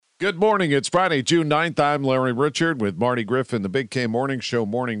Good morning. It's Friday, June 9th. I'm Larry Richard with Marty Griffin, the Big K Morning Show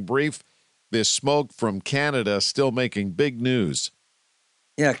Morning Brief. This smoke from Canada still making big news.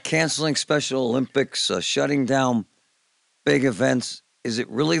 Yeah, canceling Special Olympics, shutting down big events. Is it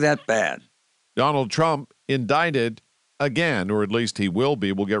really that bad? Donald Trump indicted again, or at least he will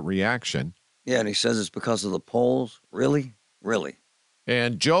be. We'll get reaction. Yeah, and he says it's because of the polls. Really? Really?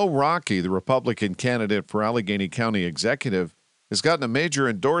 And Joe Rockey, the Republican candidate for Allegheny County Executive, has gotten a major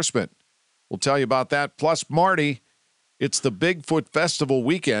endorsement. We'll tell you about that. Plus, Marty, it's the Bigfoot Festival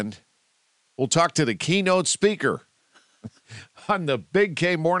weekend. We'll talk to the keynote speaker on the Big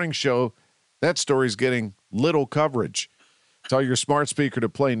K Morning Show. That story's getting little coverage. Tell your smart speaker to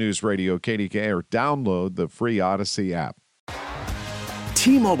play News Radio KDKA or download the free Odyssey app.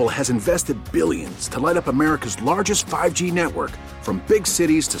 T-Mobile has invested billions to light up America's largest 5G network, from big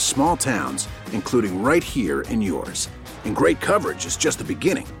cities to small towns, including right here in yours. And great coverage is just the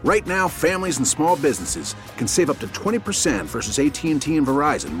beginning. Right now, families and small businesses can save up to 20% versus AT&T and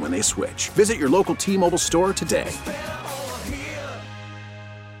Verizon when they switch. Visit your local T-Mobile store today.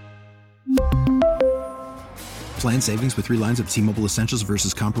 Plan savings with 3 lines of T-Mobile Essentials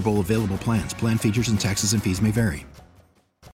versus comparable available plans. Plan features and taxes and fees may vary.